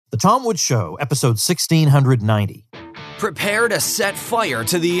Tom Woods Show, episode 1690. Prepare to set fire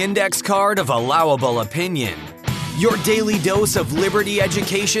to the index card of allowable opinion. Your daily dose of liberty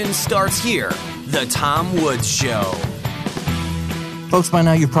education starts here. The Tom Woods Show. Folks, by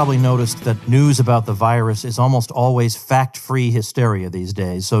now you've probably noticed that news about the virus is almost always fact-free hysteria these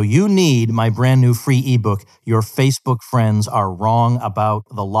days. So you need my brand new free ebook, Your Facebook Friends Are Wrong About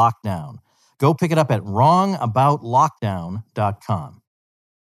the Lockdown. Go pick it up at wrongaboutlockdown.com.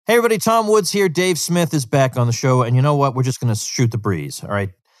 Hey everybody, Tom Woods here. Dave Smith is back on the show, and you know what? We're just going to shoot the breeze, all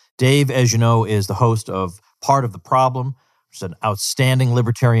right? Dave, as you know, is the host of Part of the Problem, which is an outstanding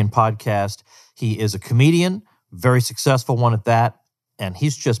libertarian podcast. He is a comedian, very successful one at that, and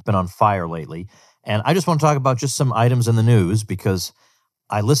he's just been on fire lately. And I just want to talk about just some items in the news because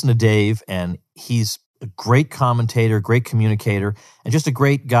I listen to Dave, and he's a great commentator, great communicator, and just a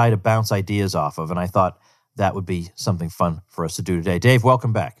great guy to bounce ideas off of. And I thought that would be something fun for us to do today. Dave,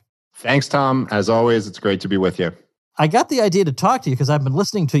 welcome back. Thanks, Tom. As always, it's great to be with you. I got the idea to talk to you because I've been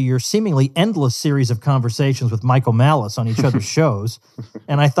listening to your seemingly endless series of conversations with Michael Malice on each other's shows.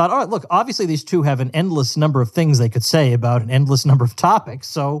 And I thought, all right, look, obviously these two have an endless number of things they could say about an endless number of topics.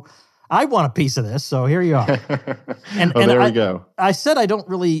 So I want a piece of this. So here you are. And there we go. I said I don't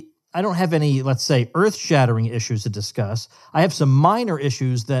have any, let's say, earth-shattering issues to discuss. I have some minor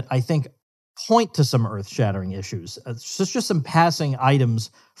issues that I think point to some earth-shattering issues. It's just some passing items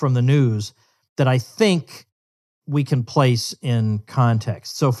from the news that I think we can place in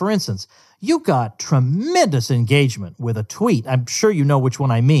context. So, for instance, you got tremendous engagement with a tweet. I'm sure you know which one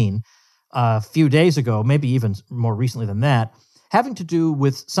I mean. A few days ago, maybe even more recently than that, having to do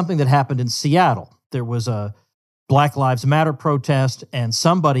with something that happened in Seattle. There was a Black Lives Matter protest, and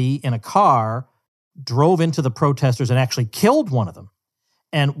somebody in a car drove into the protesters and actually killed one of them.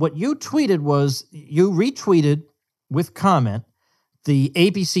 And what you tweeted was, you retweeted with comment the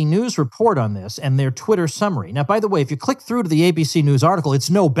ABC News report on this and their Twitter summary. Now, by the way, if you click through to the ABC News article, it's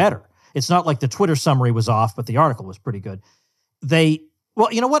no better. It's not like the Twitter summary was off, but the article was pretty good.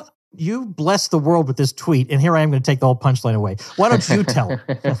 Well, you know what? You blessed the world with this tweet, and here I am going to take the whole punchline away. Why don't you tell them?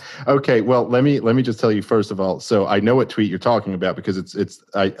 Okay, well, let me just tell you first of all. So I know what tweet you're talking about because it's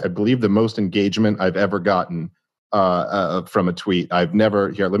I believe the most engagement I've ever gotten from a tweet. I've never,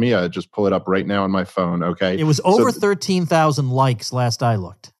 here, let me just pull it up right now on my phone, okay? It was over 13,000 likes last I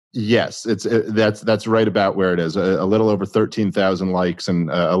looked. Yes, that's right about where it is. A little over 13,000 likes and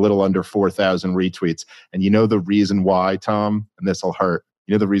a little under 4,000 retweets. And you know the reason why, Tom, and this will hurt,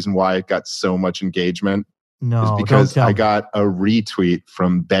 you know the reason why it got so much engagement? No, is because I got a retweet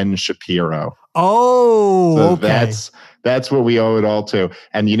from Ben Shapiro. Oh, so okay. That's what we owe it all to.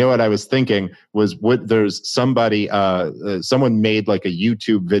 And you know what I was thinking was, there's somebody, someone made like a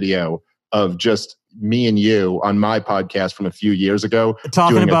YouTube video of just me and you on my podcast from a few years ago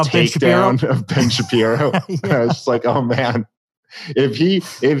talking doing about a takedown of Ben Shapiro. Yeah. I was just like, oh man, if he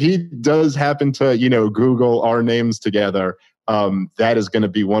does happen to, Google our names together, that is going to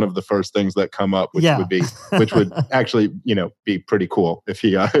be one of the first things that come up, which would actually, be pretty cool if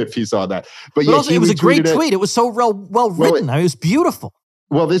he saw that. But yeah, also, it was a great tweet. It was so well written. It was beautiful.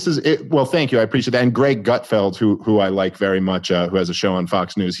 Well, this is it. Well, thank you. I appreciate that. And Greg Gutfeld, who I like very much, who has a show on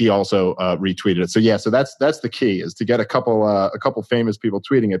Fox News, he also retweeted it. So yeah, so that's the key, is to get a couple famous people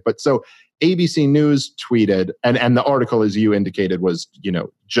tweeting it. But so ABC News tweeted, and the article, as you indicated, was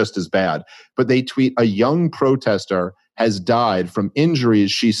just as bad. But they tweet, a young protester has died from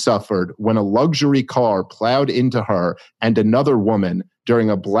injuries she suffered when a luxury car plowed into her and another woman during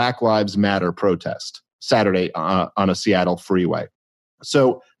a Black Lives Matter protest Saturday on a Seattle freeway.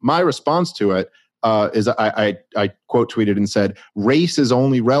 So my response to it is I quote tweeted and said, race is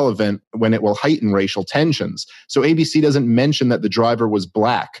only relevant when it will heighten racial tensions. So ABC doesn't mention that the driver was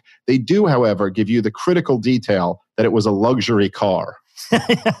black. They do, however, give you the critical detail that it was a luxury car.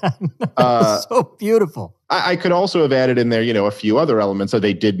 So beautiful. I could also have added in there, a few other elements. So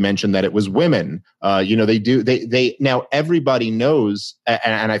they did mention that it was women. They now everybody knows,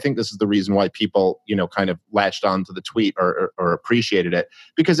 and I think this is the reason why people, kind of latched onto the tweet or appreciated it,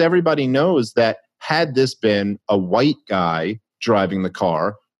 because everybody knows that had this been a white guy driving the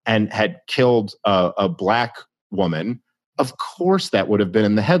car and had killed a black woman, of course that would have been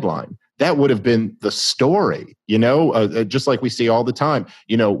in the headline. That would have been the story, just like we see all the time.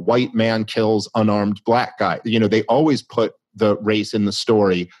 White man kills unarmed black guy. They always put the race in the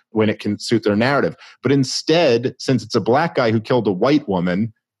story when it can suit their narrative. But instead, since it's a black guy who killed a white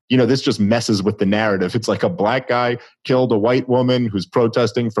woman, this just messes with the narrative. It's like a black guy killed a white woman who's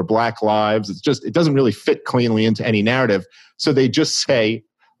protesting for black lives. It doesn't really fit cleanly into any narrative. So they just say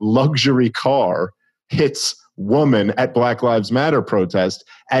luxury car hits woman at Black Lives Matter protest.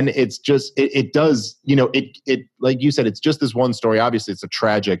 And it's just, it does, it like you said, it's just this one story. Obviously, it's a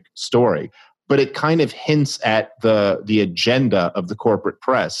tragic story, but it kind of hints at the agenda of the corporate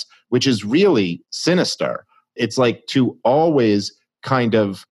press, which is really sinister. It's like to always kind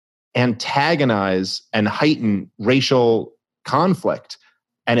of antagonize and heighten racial conflict.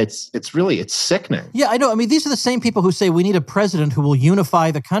 And it's sickening. Yeah, I know. I mean, these are the same people who say we need a president who will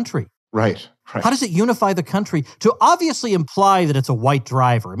unify the country. Right. How does it unify the country? To obviously imply that it's a white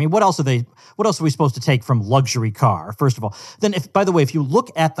driver. I mean, what else are we supposed to take from luxury car, first of all? Then, by the way, if you look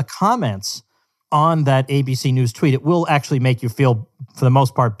at the comments on that ABC News tweet, it will actually make you feel, for the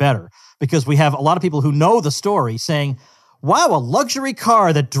most part, better. Because we have a lot of people who know the story saying, wow, a luxury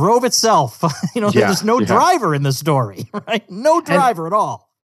car that drove itself. There's no driver in the story, right? No driver at all.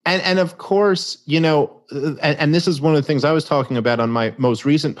 And of course, and this is one of the things I was talking about on my most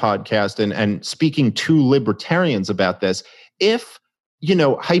recent podcast and speaking to libertarians about this. If,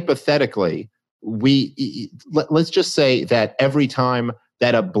 hypothetically, let's just say that every time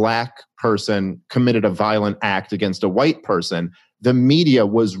that a Black person committed a violent act against a white person, the media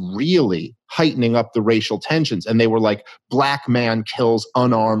was really heightening up the racial tensions. And they were like, Black man kills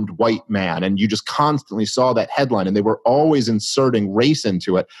unarmed white man. And you just constantly saw that headline. And they were always inserting race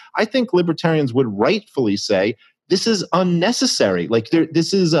into it. I think libertarians would rightfully say, this is unnecessary. Like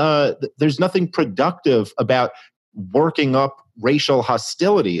there's nothing productive about working up racial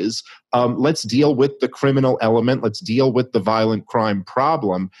hostilities. Let's deal with the criminal element. Let's deal with the violent crime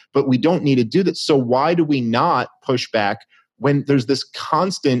problem. But we don't need to do that. So why do we not push back when there's this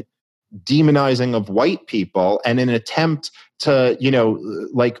constant demonizing of white people and an attempt to,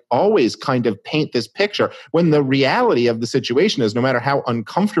 always kind of paint this picture, when the reality of the situation is, no matter how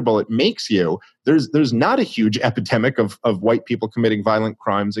uncomfortable it makes you, there's not a huge epidemic of white people committing violent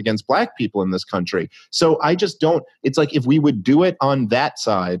crimes against Black people in this country. So I just don't, it's like, if we would do it on that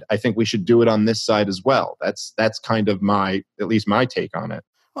side, I think we should do it on this side as well. That's kind of at least my take on it.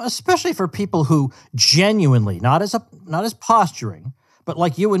 Well, especially for people who genuinely, not as posturing, but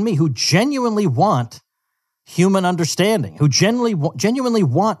like you and me, who genuinely want human understanding, who genuinely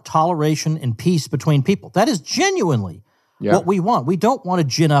want toleration and peace between people. That is genuinely what we want. We don't want to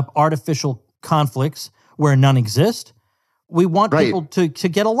gin up artificial conflicts where none exist. We want people to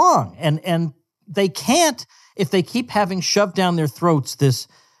get along. And they can't if they keep having shoved down their throats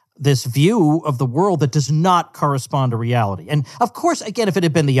this view of the world that does not correspond to reality. And of course, again, if it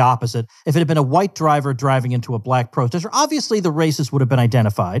had been the opposite, if it had been a white driver driving into a Black protester, obviously the races would have been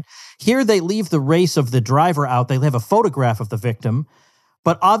identified. Here they leave the race of the driver out. They have a photograph of the victim,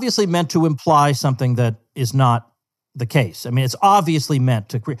 but obviously meant to imply something that is not the case. I mean, it's obviously meant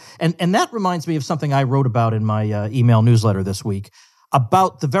to create. And that reminds me of something I wrote about in my email newsletter this week,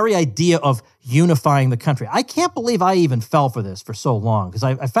 about the very idea of unifying the country. I can't believe I even fell for this for so long, because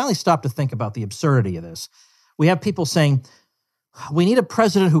I finally stopped to think about the absurdity of this. We have people saying, we need a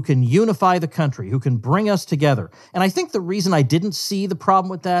president who can unify the country, who can bring us together. And I think the reason I didn't see the problem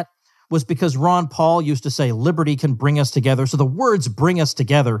with that was because Ron Paul used to say liberty can bring us together. So the words bring us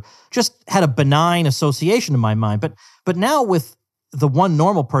together just had a benign association in my mind. But now with the one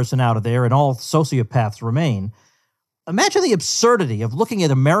normal person out of there and all sociopaths remain, imagine the absurdity of looking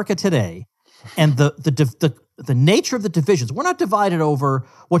at America today and the nature of the divisions. We're not divided over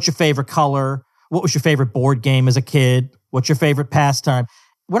what's your favorite color, what was your favorite board game as a kid, what's your favorite pastime.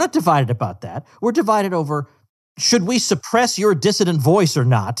 We're not divided about that. We're divided over, should we suppress your dissident voice or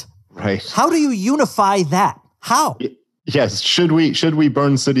not? Right. How do you unify that? How? Yes. Should we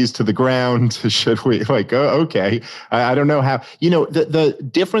burn cities to the ground? Should we okay. I don't know how, the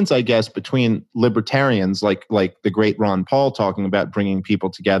difference, I guess, between libertarians, like the great Ron Paul talking about bringing people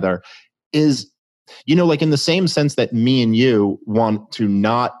together is, like in the same sense that me and you want to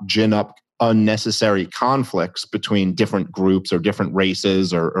not gin up unnecessary conflicts between different groups or different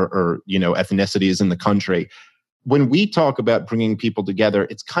races or ethnicities in the country. When we talk about bringing people together,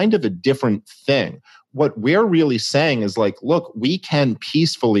 it's kind of a different thing. What we're really saying is like, look, we can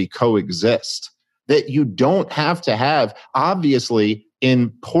peacefully coexist. That you don't have to have, obviously,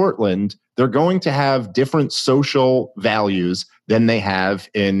 in Portland, they're going to have different social values than they have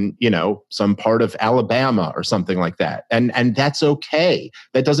in, some part of Alabama or something like that. And that's okay.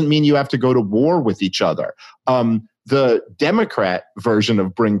 That doesn't mean you have to go to war with each other. The Democrat version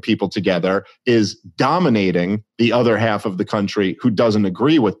of bring people together is dominating the other half of the country who doesn't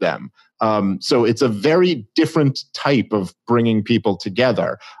agree with them. So it's a very different type of bringing people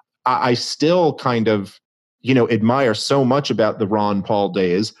together. I still kind of, admire so much about the Ron Paul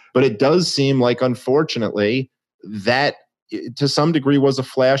days, but it does seem like, unfortunately, that to some degree was a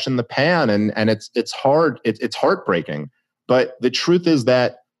flash in the pan, and it's heartbreaking. But the truth is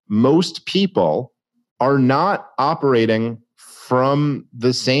that most people are not operating from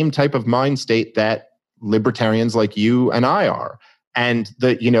the same type of mind state that libertarians like you and I are. And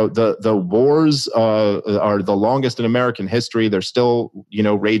the wars are the longest in American history. They're still,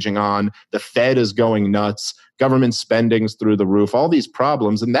 raging on. The Fed is going nuts. Government spending's through the roof. All these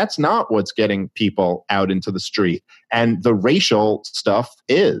problems, and that's not what's getting people out into the street. And the racial stuff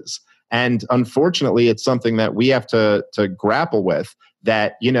is. And unfortunately, it's something that we have to grapple with.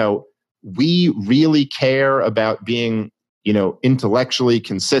 That we really care about being intellectually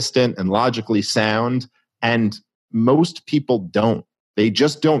consistent and logically sound, and most people don't. They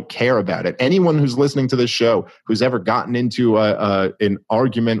just don't care about it. Anyone who's listening to this show who's ever gotten into an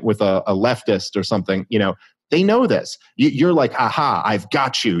argument with a leftist or something, they know this. You're like, aha, I've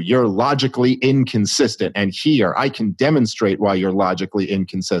got you. You're logically inconsistent. And here, I can demonstrate why you're logically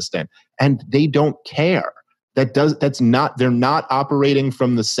inconsistent. And they don't care. They're not operating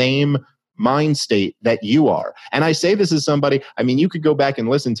from the same mind state that you are. And I say this as somebody, you could go back and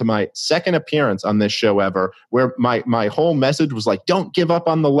listen to my second appearance on this show ever, where my whole message was like, don't give up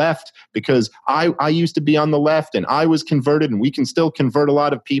on the left, because I used to be on the left and I was converted, and we can still convert a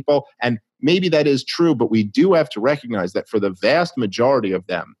lot of people. And maybe that is true, but we do have to recognize that for the vast majority of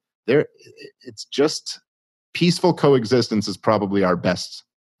them, it's just peaceful coexistence is probably our best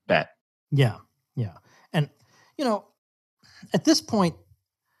bet. Yeah. And, at this point,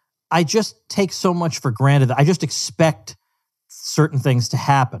 I just take so much for granted. I just expect certain things to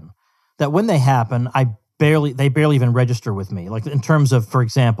happen, that when they happen, they barely even register with me. Like in terms of, for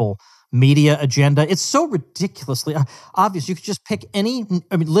example, media agenda, it's so ridiculously obvious. You could just pick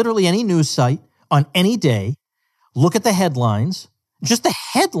literally any news site on any day, look at the headlines, just the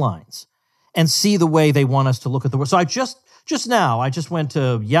headlines, and see the way they want us to look at the world. So I just went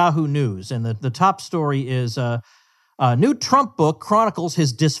to Yahoo News, and the top story is new Trump book chronicles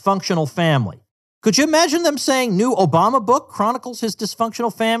his dysfunctional family. Could you imagine them saying new Obama book chronicles his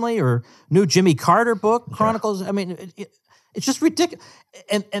dysfunctional family, or new Jimmy Carter book chronicles? Yeah. It's just ridiculous.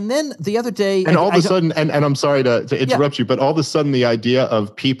 And then the other day, and all of a sudden, and I'm sorry to interrupt you, but all of a sudden, the idea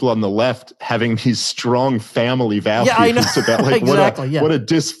of people on the left having these strong family values about like exactly, what a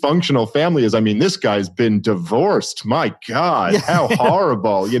dysfunctional family is. This guy's been divorced. My God, how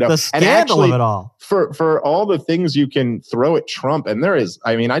horrible! The scandal of it all. For all the things you can throw at Trump, and there is,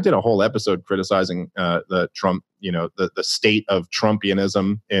 I did a whole episode criticizing the Trump, the state of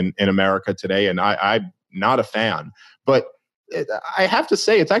Trumpianism in America today, and I'm not a fan, but I have to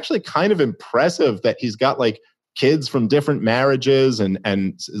say, it's actually kind of impressive that he's got like kids from different marriages and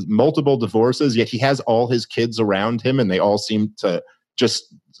multiple divorces, yet he has all his kids around him and they all seem to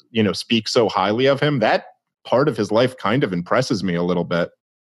just, speak so highly of him. That part of his life kind of impresses me a little bit.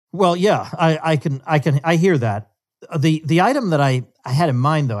 Well, yeah, I hear that. The item that I had in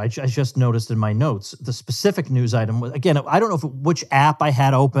mind, though, I just noticed in my notes, the specific news item was, again, I don't know which app I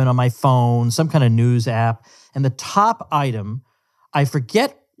had open on my phone, some kind of news app. And the top item, I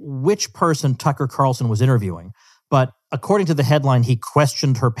forget which person Tucker Carlson was interviewing, but according to the headline, he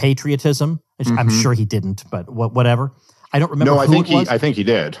questioned her patriotism. I'm sure he didn't, but whatever. I don't remember. No, I think he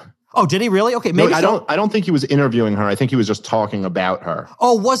did. Oh, did he really? Okay, maybe. No, I don't think he was interviewing her. I think he was just talking about her.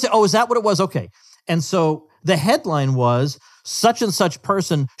 Oh, was it? Oh, is that what it was? Okay. And so the headline was, such and such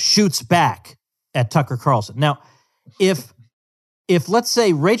person shoots back at Tucker Carlson. Now, if let's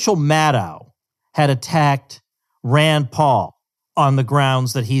say Rachel Maddow had attacked Rand Paul on the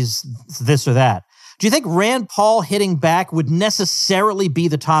grounds that he's this or that, do you think Rand Paul hitting back would necessarily be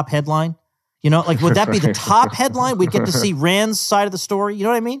the top headline? Would that be the top headline? We'd get to see Rand's side of the story. You know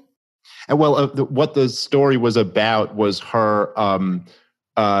what I mean? And well, what the story was about was her,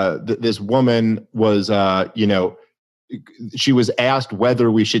 this woman was, she was asked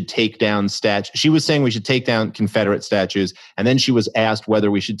whether we should take down statues. She was saying we should take down Confederate statues. And then she was asked whether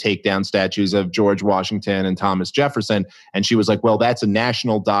we should take down statues of George Washington and Thomas Jefferson. And she was like, well, that's a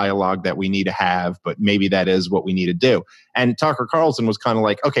national dialogue that we need to have, but maybe that is what we need to do. And Tucker Carlson was kind of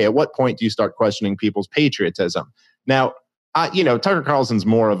like, okay, at what point do you start questioning people's patriotism? Now, Tucker Carlson's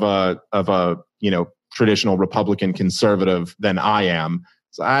more of a traditional Republican conservative than I am.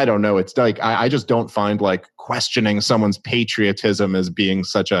 So I don't know. It's like, I just don't find like questioning someone's patriotism as being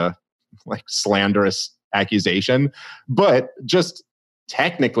such a like slanderous accusation. But just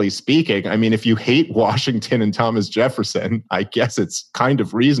technically speaking, if you hate Washington and Thomas Jefferson, I guess it's kind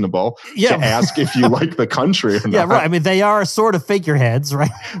of reasonable to ask if you like the country or not. Yeah, right. They are sort of figureheads,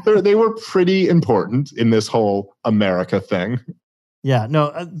 right? They were pretty important in this whole America thing. Yeah,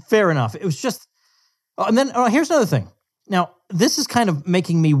 no, fair enough. It was just, and then here's another thing. Now, this is kind of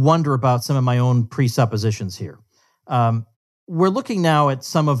making me wonder about some of my own presuppositions here. We're looking now at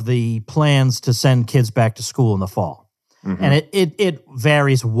some of the plans to send kids back to school in the fall. Mm-hmm. And it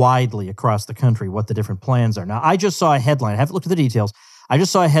varies widely across the country what the different plans are. Now, I just saw a headline. I haven't looked at the details. I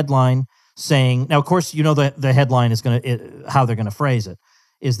just saw a headline saying, now, of course, you know the headline is how they're going to phrase it,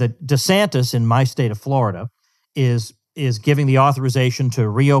 is that DeSantis in my state of Florida is giving the authorization to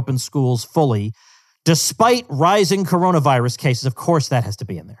reopen schools fully despite rising coronavirus cases. Of course, that has to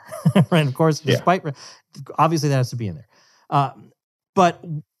be in there. Right? Of course, obviously that has to be in there. But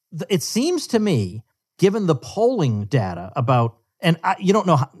it seems to me, given the polling data about, and you don't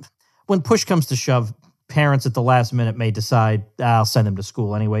know how, when push comes to shove, parents at the last minute may decide, I'll send them to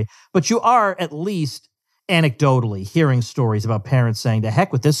school anyway. But you are at least anecdotally hearing stories about parents saying, to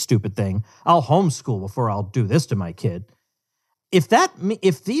heck with this stupid thing, I'll homeschool before I'll do this to my kid. If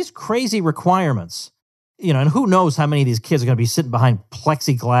these crazy requirements, and who knows how many of these kids are going to be sitting behind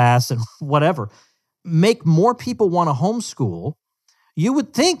plexiglass and whatever, make more people want to homeschool, you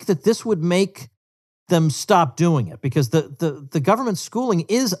would think that this would make them stop doing it, because the government schooling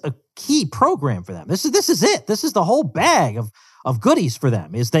is a key program for them. This is it. This is the whole bag of goodies for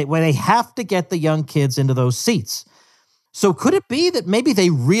them, where they have to get the young kids into those seats. So could it be that maybe they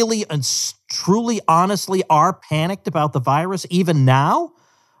really and truly, honestly are panicked about the virus even now,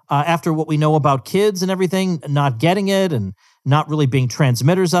 after what we know about kids and everything, not getting it and not really being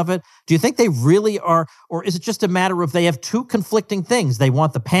transmitters of it? Do you think they really are, or is it just a matter of they have two conflicting things? They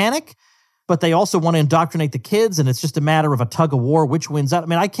want the panic, but they also want to indoctrinate the kids, and it's just a matter of a tug of war, which wins out. I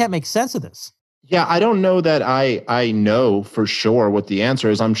mean, I can't make sense of this. Yeah, I don't know that I know for sure what the answer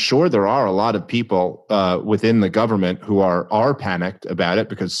is. I'm sure there are a lot of people within the government who are panicked about it,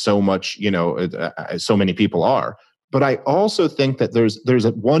 because so much, so many people are. But I also think that there's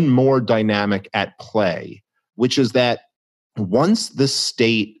one more dynamic at play, which is that once the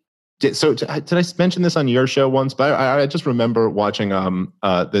state did I mention this on your show once? But I just remember watching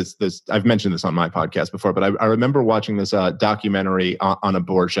this. I've mentioned this on my podcast before, but I remember watching this documentary on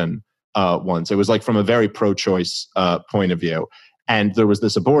abortion once. It was like from a very pro-choice point of view. And there was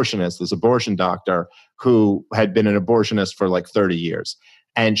this abortion doctor who had been an abortionist for like 30 years.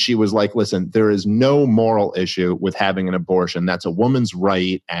 And she was like, listen, there is no moral issue with having an abortion. That's a woman's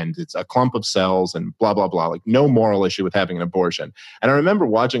right, and it's a clump of cells and blah, blah, blah. Like, no moral issue with having an abortion. And I remember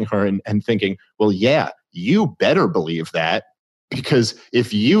watching her and thinking, well, yeah, you better believe that, because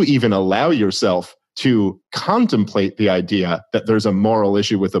if you even allow yourself to contemplate the idea that there's a moral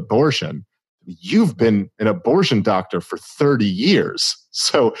issue with abortion, you've been an abortion doctor for 30 years.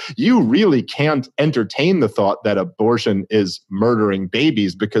 So you really can't entertain the thought that abortion is murdering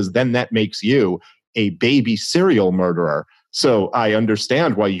babies, because then that makes you a baby serial murderer. So I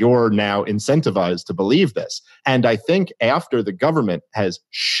understand why you're now incentivized to believe this. And I think after the government has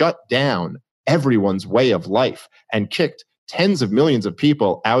shut down everyone's way of life and kicked tens of millions of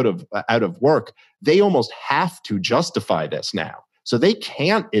people out of work, they almost have to justify this now. So they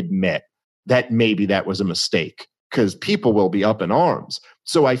can't admit that maybe that was a mistake, because people will be up in arms.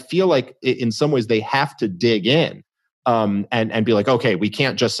 So I feel like in some ways they have to dig in and be like, okay, we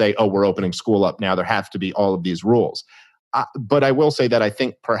can't just say, oh, we're opening school up now. There have to be all of these rules. But I will say that I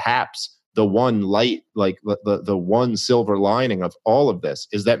think perhaps the one light, like the one silver lining of all of this,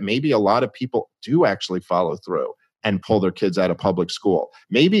 is that maybe a lot of people do actually follow through and pull their kids out of public school.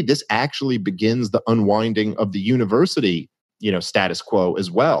 Maybe this actually begins the unwinding of the university status quo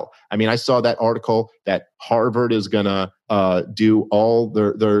as well. I mean, I saw that article that Harvard is going to do all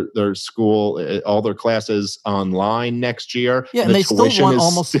their school, all their classes online next year. Yeah, and they still want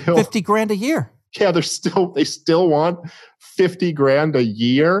almost $50,000 a year. Yeah, they still want $50,000 a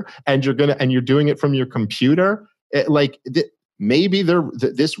year, and you're doing it from your computer. Maybe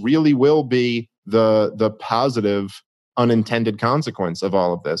this really will be the positive unintended consequence of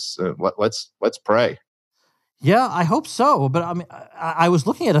all of this. Let's pray. Yeah, I hope so. But I mean, I was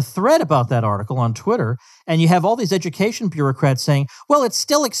looking at a thread about that article on Twitter, and you have all these education bureaucrats saying, well, it's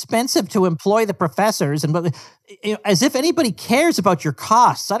still expensive to employ the professors, and as if anybody cares about your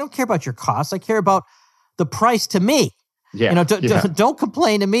costs. I don't care about your costs. I care about the price to me. Yeah. Don't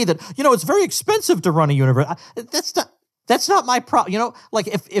complain to me that, it's very expensive to run a university. That's not my problem. Like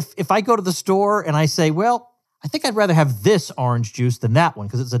if I go to the store and I say, well, I think I'd rather have this orange juice than that one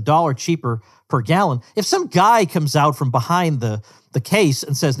because it's $1 cheaper per gallon. If some guy comes out from behind the case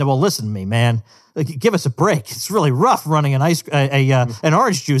and says, "No, well, listen to me, man. Give us a break. It's really rough running an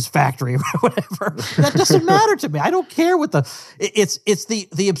orange juice factory or whatever." That doesn't matter to me. I don't care what it's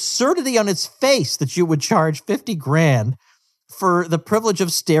the absurdity on its face that you would charge $50,000 for the privilege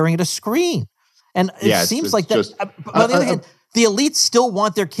of staring at a screen. And it Yeah, seems it's like that. just But on the other hand, the elites still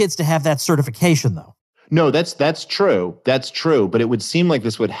want their kids to have that certification, though. no, that's true. That's true. But it would seem like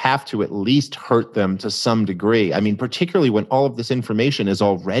this would have to at least hurt them to some degree. I mean, particularly when all of this information is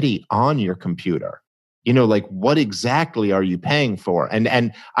already on your computer. Like what exactly are you paying for?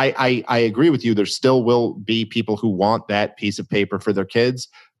 And I agree with you. There still will be people who want that piece of paper for their kids,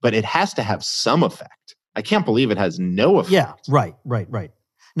 but it has to have some effect. I can't believe it has no effect. Yeah, right.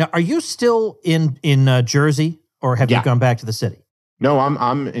 Now, are you still in Jersey, or have you Yeah. gone back to the city? No,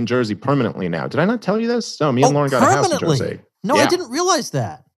 I'm in Jersey permanently now. Did I not tell you this? No, me and Lauren got a house in Jersey. No, yeah. I didn't realize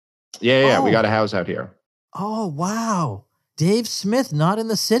that. Yeah, we got a house out here. Oh, wow. Dave Smith not in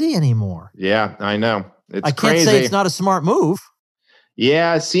the city anymore. Yeah, I know. It's I can't crazy. say it's not a smart move.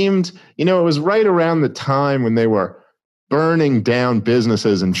 Yeah, it seemed, it was right around the time when they were burning down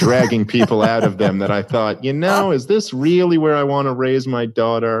businesses and dragging people out of them that I thought, is this really where I want to raise my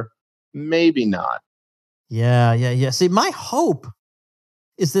daughter? Maybe not. Yeah. See, my hope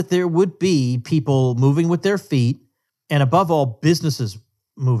is that there would be people moving with their feet, and above all, businesses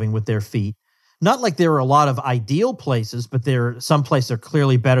moving with their feet. Not like there are a lot of ideal places, but some places are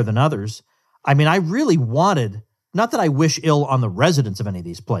clearly better than others. I mean, I really wanted, not that I wish ill on the residents of any of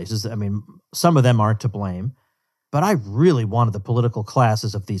these places. I mean, some of them aren't to blame, but I really wanted the political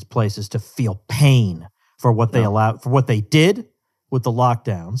classes of these places to feel pain for what they allowed, for what they did with the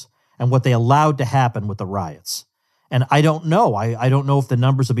lockdowns and what they allowed to happen with the riots. And I don't know. I don't know if the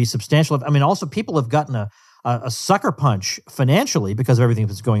numbers will be substantial. I mean, also people have gotten a sucker punch financially because of everything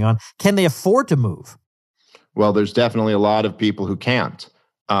that's going on. Can they afford to move? Well, there's definitely a lot of people who can't.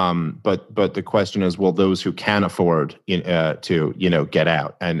 But the question is, will those who can afford to get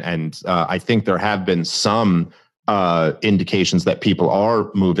out? And I think there have been some indications that people are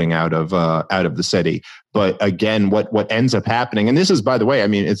moving out of the city. But again, what ends up happening, and this is, by the way, I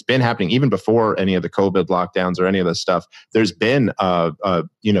mean, it's been happening even before any of the COVID lockdowns or any of this stuff. There's been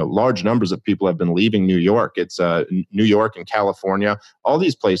large numbers of people have been leaving New York. It's New York and California, all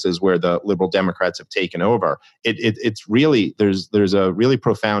these places where the liberal Democrats have taken over. It's really there's a really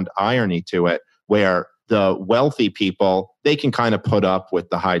profound irony to it where the wealthy people, they can kind of put up with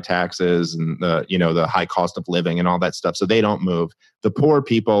the high taxes and the high cost of living and all that stuff. So they don't move. The poor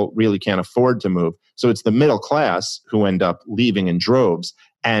people really can't afford to move. So it's the middle class who end up leaving in droves.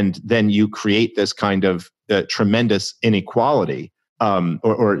 And then you create this kind of tremendous inequality,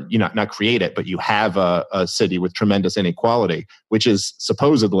 or not create it, but you have a city with tremendous inequality, which is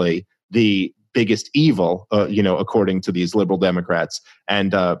supposedly the biggest evil, according to these liberal Democrats. And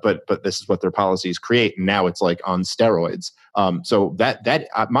but this is what their policies create. And now it's like on steroids. So that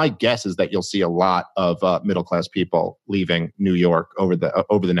my guess is that you'll see a lot of middle class people leaving New York over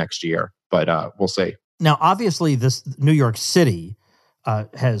the next year. But we'll see. Now, obviously, this New York City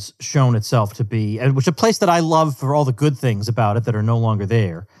has shown itself to be, which is a place that I love for all the good things about it that are no longer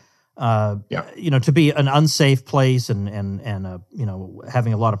there. To be an unsafe place and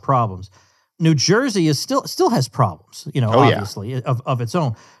having a lot of problems. New Jersey is still has problems, obviously of its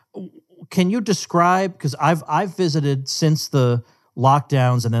own. Can you describe, because I've visited since the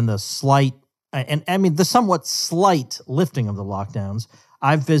lockdowns and then the somewhat slight lifting of the lockdowns.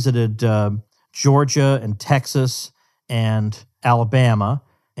 I've visited Georgia and Texas and Alabama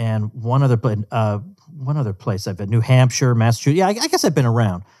and one other place I've been, New Hampshire, Massachusetts. Yeah, I guess I've been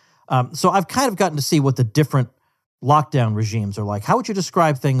around. So I've kind of gotten to see what the different lockdown regimes are like. How would you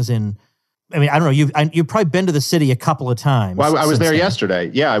describe things I don't know. You've probably been to the city a couple of times. Well, I was there yesterday.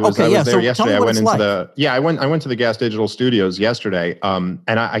 Yeah, I was there yesterday. I went into I went to the Gas Digital Studios yesterday. And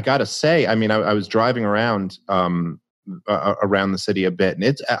I got to say, I mean, I was driving around the city a bit,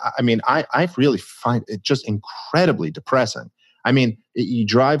 and I really find it just incredibly depressing. I mean, you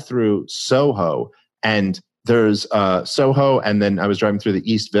drive through Soho, and there's Soho, and then I was driving through the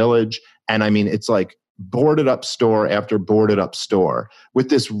East Village, and I mean, it's like boarded up store after boarded up store with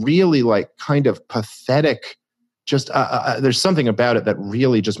this really like kind of pathetic, just there's something about it that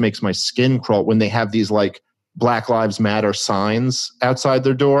really just makes my skin crawl when they have these like Black Lives Matter signs outside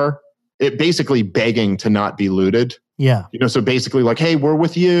their door, it basically begging to not be looted. Yeah. So basically like, hey, we're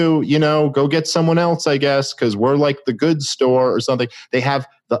with you, go get someone else, I guess, because we're like the good store or something. They have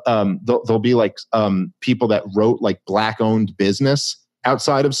there'll be like people that wrote like Black owned business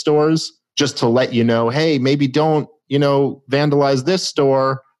outside of stores, just to let you know, hey, maybe don't, vandalize this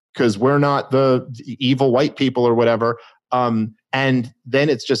store because we're not the evil white people or whatever. And then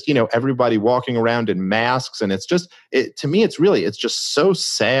it's just, everybody walking around in masks. And it's just, to me, it's just so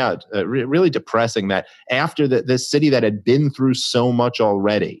sad, really depressing that after this city that had been through so much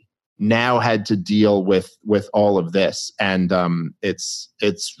already, now had to deal with all of this. And it's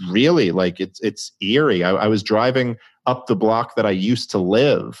really like it's eerie. I was driving up the block that I used to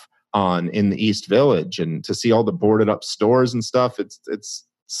live on in the East Village, and to see all the boarded up stores and stuff, it's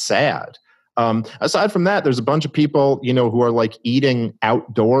sad. Aside from that, there's a bunch of people, who are like eating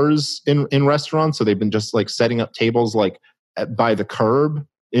outdoors in restaurants. So they've been just like setting up tables like by the curb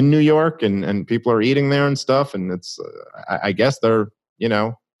in New York, and people are eating there and stuff. And it's, I guess they're,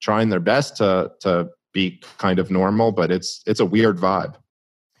 trying their best to be kind of normal, but it's a weird vibe.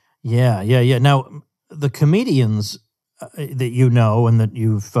 Yeah. Now, the comedians that you know and that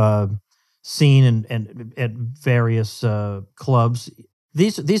you've seen and at various clubs,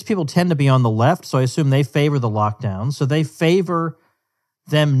 these people tend to be on the left, so I assume they favor the lockdown. So they favor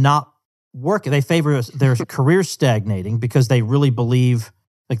them not working. They favor their career stagnating because they really believe,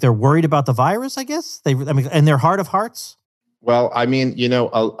 like, they're worried about the virus, I guess. In their heart of hearts. Well, I mean,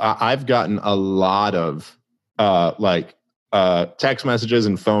 I've gotten a lot of text messages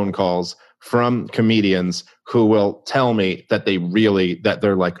and phone calls from comedians who will tell me that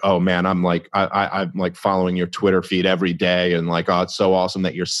they're like, oh man, I'm like following your Twitter feed every day, and like, oh, it's so awesome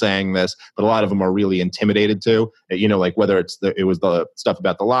that you're saying this. But a lot of them are really intimidated too. Like whether it was the stuff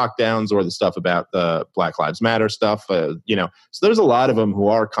about the lockdowns or the stuff about the Black Lives Matter stuff. So there's a lot of them who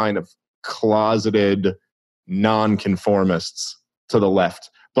are kind of closeted nonconformists to the left,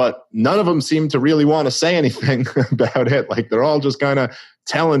 but none of them seem to really want to say anything about it. Like they're all just kind of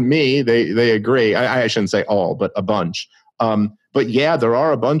telling me they agree. I shouldn't say all, but a bunch. But yeah, there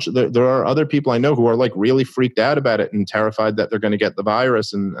are a bunch. There are other people I know who are like really freaked out about it and terrified that they're going to get the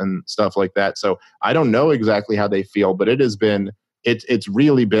virus and stuff like that. So I don't know exactly how they feel, but it's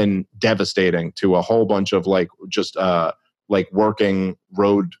really been devastating to a whole bunch of like just like working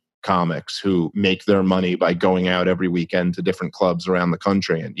road comics who make their money by going out every weekend to different clubs around the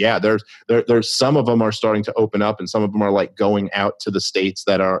country. And yeah, there's some of them are starting to open up, and some of them are like going out to the states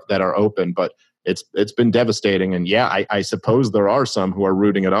that are open, but it's been devastating. And yeah, I suppose there are some who are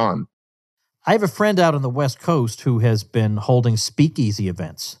rooting it on. I have a friend out on the West Coast who has been holding speakeasy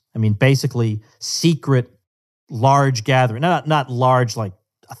events. I mean, basically secret large gathering, not large like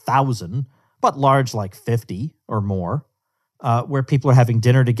 1,000, but large like 50 or more. Where people are having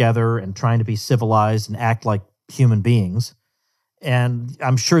dinner together and trying to be civilized and act like human beings. And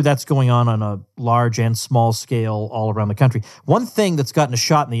I'm sure that's going on a large and small scale all around the country. One thing that's gotten a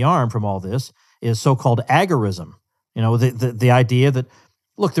shot in the arm from all this is so-called agorism. The idea that,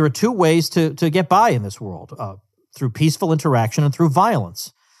 look, there are two ways to get by in this world, through peaceful interaction and through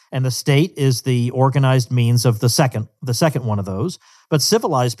violence. And the state is the organized means of the second one of those. But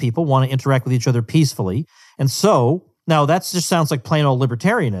civilized people want to interact with each other peacefully. And so, now, that just sounds like plain old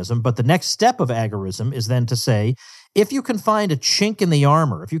libertarianism, but the next step of agorism is then to say, if you can find a chink in the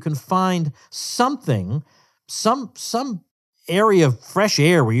armor, if you can find something, some area of fresh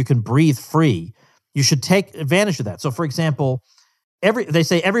air where you can breathe free, you should take advantage of that. So, for example, they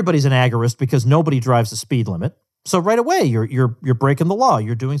say everybody's an agorist because nobody drives the speed limit. So right away, you're breaking the law.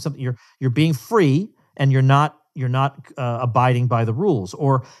 You're doing something. You're being free, and you're not abiding by the rules.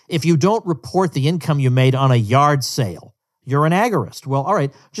 Or if you don't report the income you made on a yard sale, you're an agorist. Well, all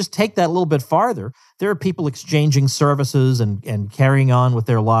right, just take that a little bit farther. There are people exchanging services and carrying on with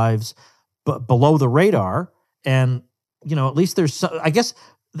their lives below the radar. And, at least there's, I guess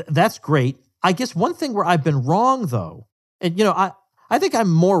that's great. I guess one thing where I've been wrong, though, and, I think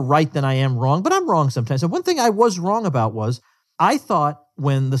I'm more right than I am wrong, but I'm wrong sometimes. And one thing I was wrong about was I thought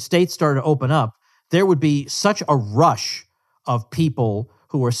when the states started to open up, there would be such a rush of people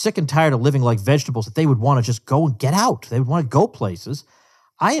who are sick and tired of living like vegetables that they would want to just go and get out. They would want to go places.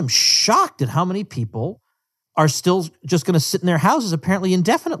 I am shocked at how many people are still just going to sit in their houses apparently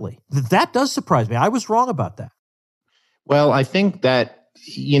indefinitely. That does surprise me. I was wrong about that. Well, I think that,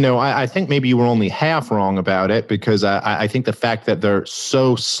 I think maybe you were only half wrong about it, because I think the fact that they're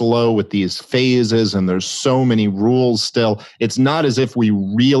so slow with these phases and there's so many rules still, it's not as if we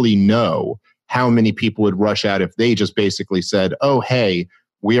really know how many people would rush out if they just basically said, oh, hey,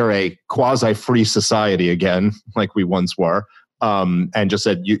 we are a quasi-free society again, like we once were, and just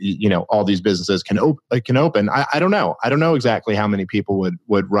said, all these businesses can open. I don't know. I don't know exactly how many people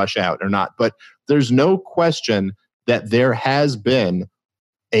would rush out or not. But there's no question that there has been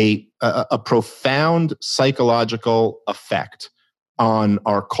a profound psychological effect on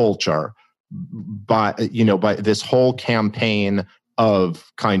our culture by this whole campaign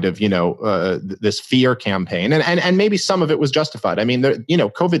of kind of, this fear campaign. And maybe some of it was justified. I mean,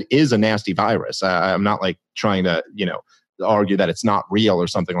 COVID is a nasty virus. I'm not like trying to, argue that it's not real or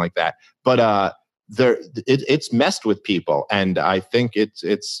something like that. But it's messed with people. And I think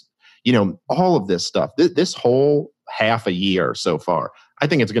it's all of this stuff. This whole half a year so far, I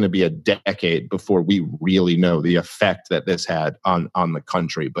think it's going to be a decade before we really know the effect that this had on the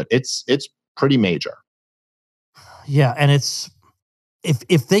country. But it's pretty major. Yeah, and it's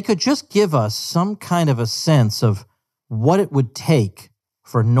if they could just give us some kind of a sense of what it would take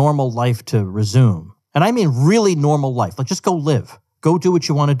for normal life to resume. And I mean really normal life. Like just go live. Go do what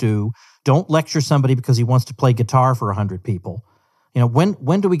you want to do. Don't lecture somebody because he wants to play guitar for 100 people.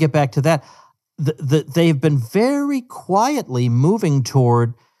 When do we get back to that? They've been very quietly moving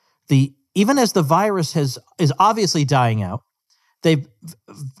toward even as the virus is obviously dying out, they've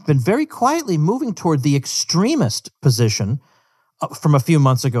been very quietly moving toward the extremist position from a few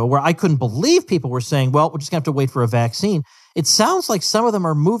months ago, where I couldn't believe people were saying, well, we're just going to have to wait for a vaccine. It sounds like some of them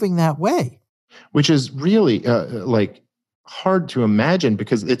are moving that way. Which is really hard to imagine,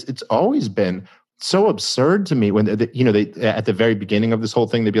 because it's always been so absurd to me when they at the very beginning of this whole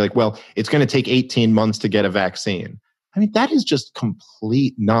thing, they'd be like, well, it's going to take 18 months to get a vaccine. I mean, that is just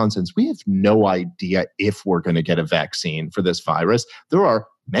complete nonsense. We have no idea if we're going to get a vaccine for this virus. There are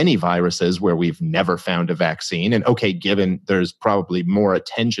many viruses where we've never found a vaccine. And okay, given there's probably more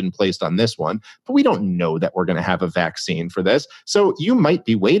attention placed on this one, but we don't know that we're going to have a vaccine for this. So you might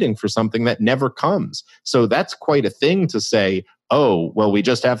be waiting for something that never comes. So that's quite a thing to say, oh, well, we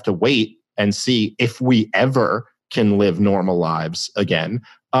just have to wait and see if we ever can live normal lives again.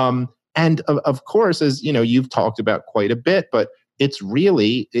 And of course, as you've talked about quite a bit, but it's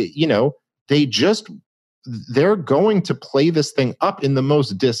really, they're going to play this thing up in the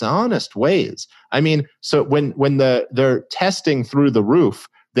most dishonest ways. I mean, so when they're testing through the roof,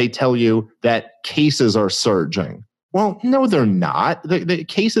 they tell you that cases are surging. Well, no, they're not. The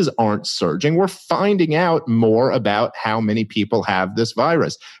cases aren't surging. We're finding out more about how many people have this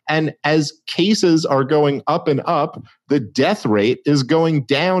virus. And as cases are going up and up, the death rate is going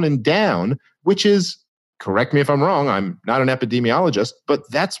down and down, which is, correct me if I'm wrong, I'm not an epidemiologist, but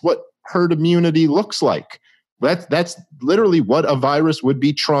that's what herd immunity looks like. That's literally what a virus would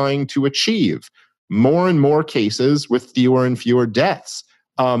be trying to achieve. More and more cases with fewer and fewer deaths.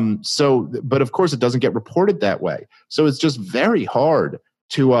 But of course it doesn't get reported that way. So it's just very hard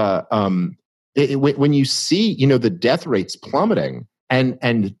to, when you see, the death rates plummeting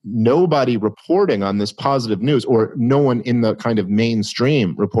and nobody reporting on this positive news, or no one in the kind of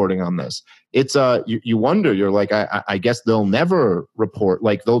mainstream reporting on this, it's, you wonder, you're like, I guess they'll never report,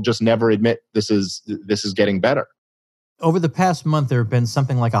 like they'll just never admit this is getting better. Over the past month, there have been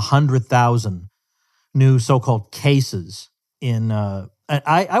something like 100,000 new so-called cases in,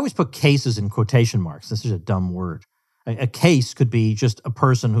 I always put cases in quotation marks. This is a dumb word. A case could be just a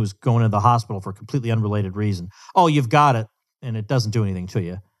person who's going to the hospital for a completely unrelated reason. Oh, you've got it, and it doesn't do anything to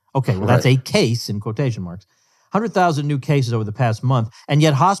you. Okay, well, that's a case in quotation marks. 100,000 new cases over the past month, and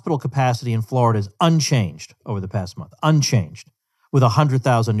yet hospital capacity in Florida is unchanged over the past month. Unchanged, with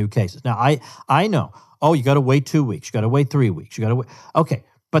 100,000 new cases. Now, I know, you got to wait 2 weeks. You got to wait 3 weeks. You got to wait. Okay,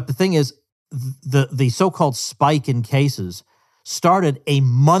 but the thing is, the so-called spike in cases started a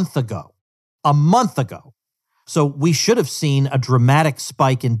month ago. So we should have seen a dramatic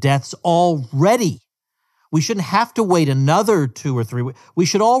spike in deaths already. We shouldn't have to wait another 2 or 3 weeks. We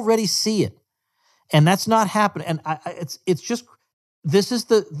should already see it. And that's not happening. And it's just, this is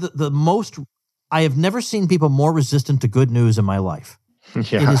the most, I have never seen people more resistant to good news in my life.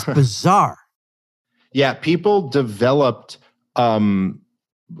 Yeah. It is bizarre. Yeah, people developed a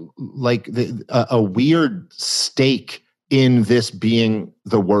weird stake in this being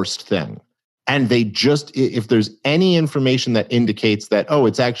the worst thing. And they just, if there's any information that indicates that,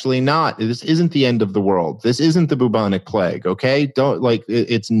 it's actually not, this isn't the end of the world, this isn't the bubonic plague, okay?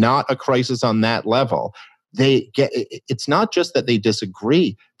 It's not a crisis on that level. It's not just that they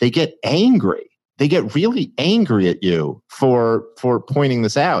disagree, they get angry. They get really angry at you for pointing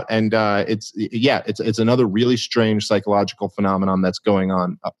this out. And it's another really strange psychological phenomenon that's going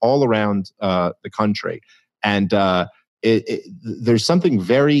on all around the country. And there's something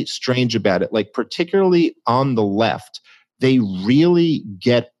very strange about it. Like, particularly on the left, they really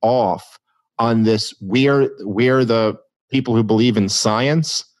get off on this. We're the people who believe in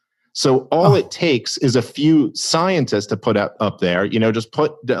science. So all it takes is a few scientists to put up there, just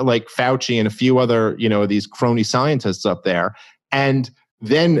put like Fauci and a few other, these crony scientists up there. And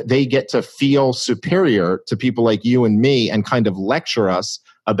then they get to feel superior to people like you and me and kind of lecture us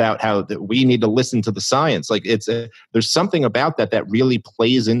about how that we need to listen to the science. Like there's something about that really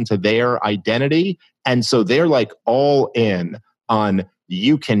plays into their identity. And so they're like all in on,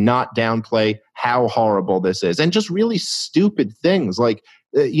 you cannot downplay how horrible this is. And just really stupid things like,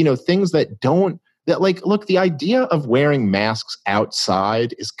 things that don't that like, look, the idea of wearing masks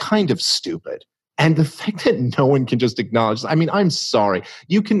outside is kind of stupid. And the fact that no one can just acknowledge, I mean, I'm sorry.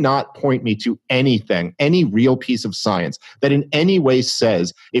 You cannot point me to anything, any real piece of science that in any way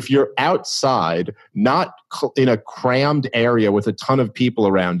says if you're outside, not in a crammed area with a ton of people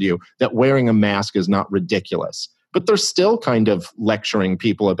around you, that wearing a mask is not ridiculous. But they're still kind of lecturing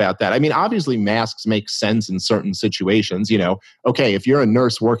people about that. I mean, obviously masks make sense in certain situations. You know, okay, if you're a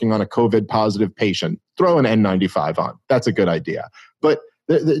nurse working on a COVID positive patient, throw an N95 on. That's a good idea. But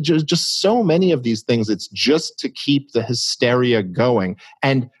just so many of these things, it's just to keep the hysteria going.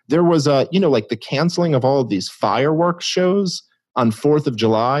 And there was like the canceling of all of these fireworks shows on 4th of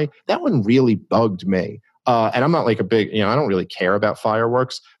July. That one really bugged me. And I'm not like a big, I don't really care about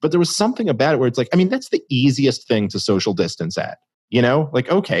fireworks, but there was something about it where it's like, I mean, that's the easiest thing to social distance at. Like,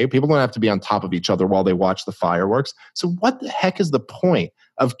 okay, people don't have to be on top of each other while they watch the fireworks. So what the heck is the point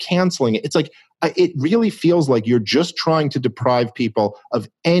of canceling it? It's like, it really feels like you're just trying to deprive people of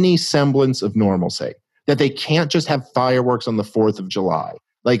any semblance of normalcy, that they can't just have fireworks on the 4th of July,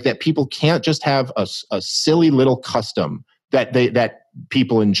 like that people can't just have a silly little custom that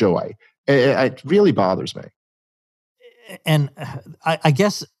people enjoy. It really bothers me. And I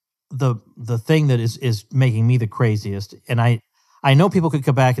guess the thing that is making me the craziest, and I know people could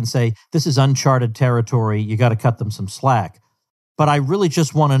come back and say, this is uncharted territory, you got to cut them some slack. But I really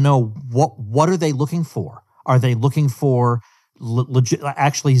just want to know, what are they looking for? Are they looking for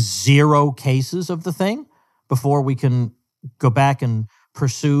actually zero cases of the thing before we can go back and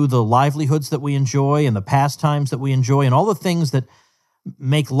pursue the livelihoods that we enjoy and the pastimes that we enjoy and all the things that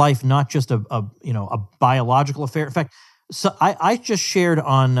make life not just a biological affair? In fact, so I just shared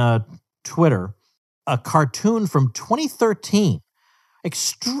on Twitter a cartoon from 2013,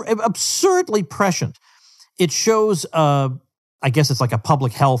 absurdly prescient. It shows I guess it's like a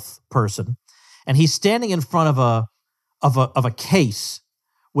public health person, and he's standing in front of a case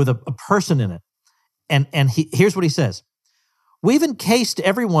with a person in it, and here's what he says: "We've encased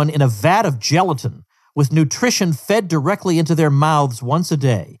everyone in a vat of gelatin with nutrition fed directly into their mouths once a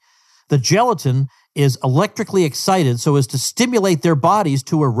day. The gelatin is electrically excited so as to stimulate their bodies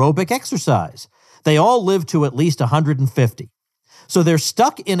to aerobic exercise. They all live to at least 150. So they're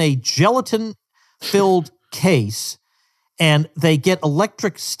stuck in a gelatin-filled case, and they get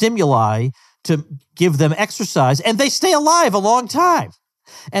electric stimuli to give them exercise, and they stay alive a long time."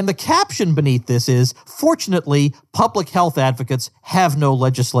 And the caption beneath this is, "Fortunately, public health advocates have no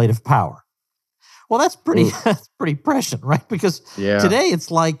legislative power." Well, that's pretty prescient, right? Because today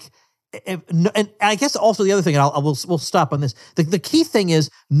it's like, and I guess also the other thing, and we'll stop on this. The key thing is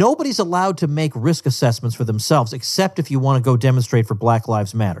nobody's allowed to make risk assessments for themselves, except if you want to go demonstrate for Black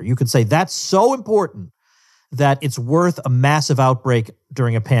Lives Matter. You could say that's so important that it's worth a massive outbreak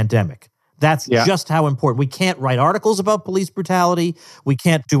during a pandemic. That's just how important. We can't write articles about police brutality. We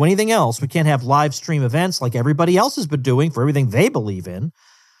can't do anything else. We can't have live stream events like everybody else has been doing for everything they believe in.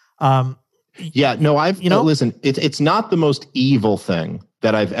 Listen, it's not the most evil thing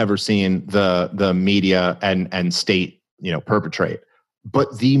that I've ever seen the media and state, perpetrate,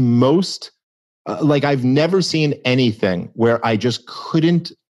 but the most, I've never seen anything where I just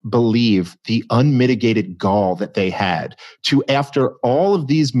couldn't believe the unmitigated gall that they had to, after all of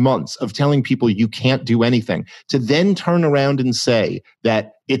these months of telling people you can't do anything, to then turn around and say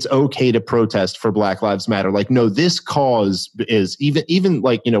that it's okay to protest for Black Lives Matter. Like, no, this cause is even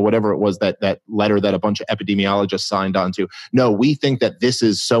whatever it was, that letter that a bunch of epidemiologists signed onto. No, we think that this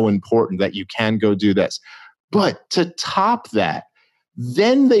is so important that you can go do this. But to top that,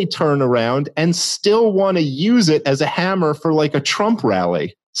 then they turn around and still want to use it as a hammer for like a Trump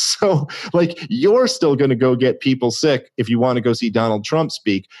rally. So, you're still going to go get people sick if you want to go see Donald Trump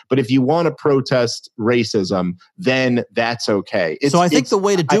speak. But if you want to protest racism, then that's okay. So I think the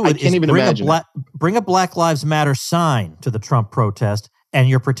way to do it is bring a Black Lives Matter sign to the Trump protest, and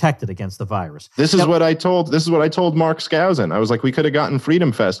you're protected against the virus. This is what I told Mark Skousen. I was like, we could have gotten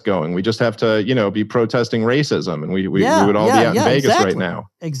Freedom Fest going. We just have to, be protesting racism, and we would all be out in Vegas right now.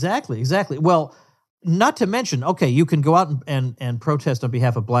 Exactly. Well, not to mention, okay, you can go out and protest on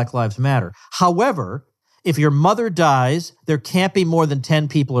behalf of Black Lives Matter. However, if your mother dies, there can't be more than 10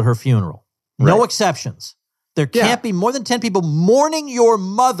 people at her funeral. No exceptions. There can't be more than 10 people mourning your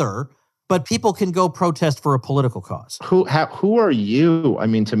mother, but people can go protest for a political cause. Who are you? I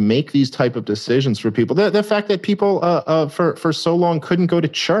mean, to make these type of decisions for people. The fact that people for so long couldn't go to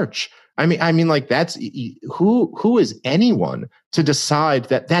church. I mean, that's who is anyone to decide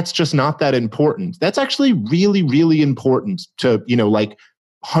that that's just not that important? That's actually really, really important to,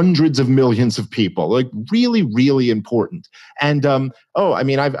 hundreds of millions of people, like really, really important. And, I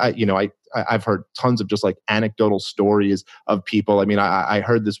I've heard tons of just like anecdotal stories of people. I mean, I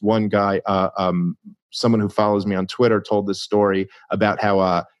heard this one guy, someone who follows me on Twitter told this story about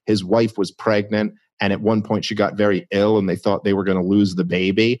how his wife was pregnant. And at one point she got very ill and they thought they were going to lose the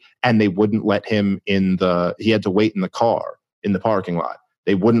baby, and they wouldn't let him he had to wait in the car in the parking lot.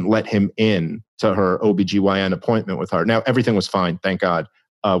 They wouldn't let him in to her OBGYN appointment with her. Now, everything was fine, thank God,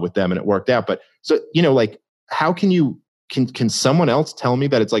 with them, and it worked out. But so, like, how can someone else tell me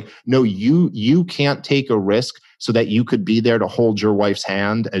that it's like, no, you can't take a risk so that you could be there to hold your wife's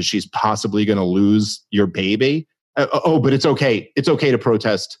hand as she's possibly going to lose your baby? But it's okay. It's okay to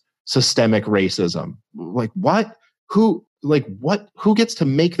protest systemic racism. Like, what? Who gets to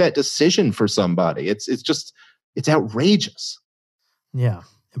make that decision for somebody? It's outrageous. Yeah.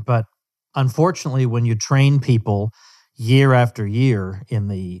 But unfortunately, when you train people year after year in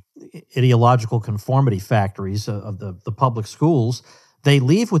the ideological conformity factories of the public schools, they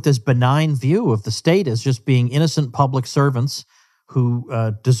leave with this benign view of the state as just being innocent public servants who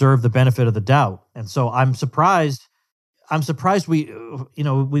deserve the benefit of the doubt. And so I'm surprised we've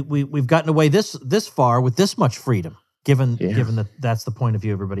gotten away this far with this much freedom, given that that's the point of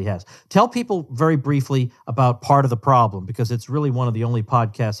view everybody has. Tell people very briefly about Part of the Problem, because it's really one of the only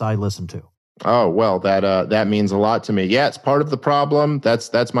podcasts I listen to. Oh, well, that means a lot to me. Yeah, it's Part of the Problem.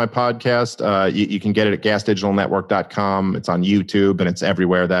 That's my podcast. You can get it at gasdigitalnetwork.com. It's on YouTube, and it's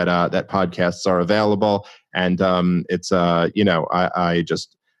everywhere that podcasts are available. And it's I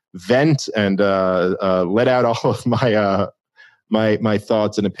just vent and let out all of my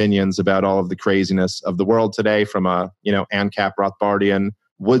thoughts and opinions about all of the craziness of the world today from a ANCAP Rothbardian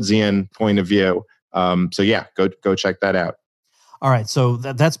Woodsian point of view. So yeah, go check that out. All right, so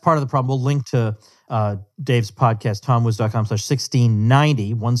that's Part of the Problem. We'll link to Dave's podcast,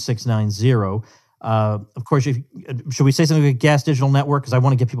 tomwoods.com/1690, 1690. Of course, should we say something about Gas Digital Network? Because I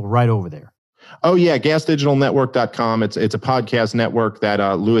want to get people right over there. Oh, yeah, gasdigitalnetwork.com. It's a podcast network that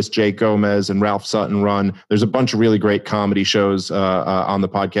Louis J. Gomez and Ralph Sutton run. There's a bunch of really great comedy shows on the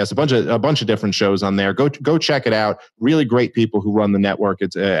podcast, a bunch of different shows on there. Go check it out. Really great people who run the network.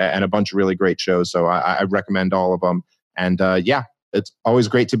 It's and a bunch of really great shows. So I recommend all of them. And it's always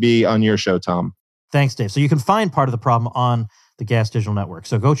great to be on your show, Tom. Thanks, Dave. So you can find Part of the Problem on the Gas Digital Network.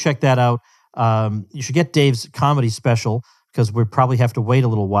 So go check that out. You should get Dave's comedy special, because we probably have to wait a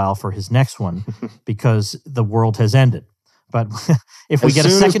little while for his next one because the world has ended. But if we get a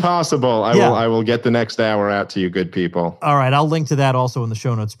second, as soon as possible, I will get the next hour out to you, good people. All right, I'll link to that also in the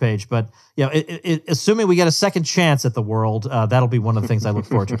show notes page. But assuming we get a second chance at the world, that'll be one of the things I look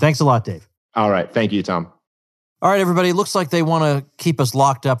forward to. Thanks a lot, Dave. All right, thank you, Tom. All right, everybody. It looks like they want to keep us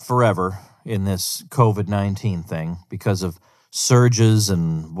locked up forever in this COVID-19 thing because of surges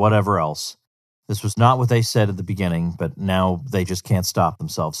and whatever else. This was not what they said at the beginning, but now they just can't stop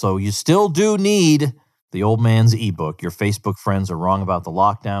themselves. So you still do need the old man's ebook. Your Facebook friends are wrong about the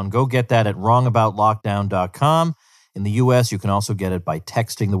lockdown. Go get that at wrongaboutlockdown.com. In the U.S., you can also get it by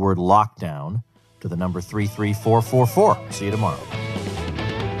texting the word lockdown to the number 33444. See you tomorrow.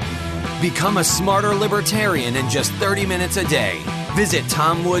 Become a smarter libertarian in just 30 minutes a day. Visit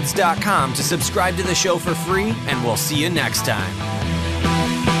tomwoods.com to subscribe to the show for free, and we'll see you next time.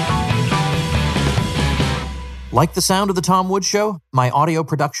 Like the sound of The Tom Woods Show? My audio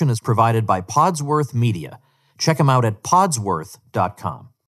production is provided by Podsworth Media. Check them out at podsworth.com.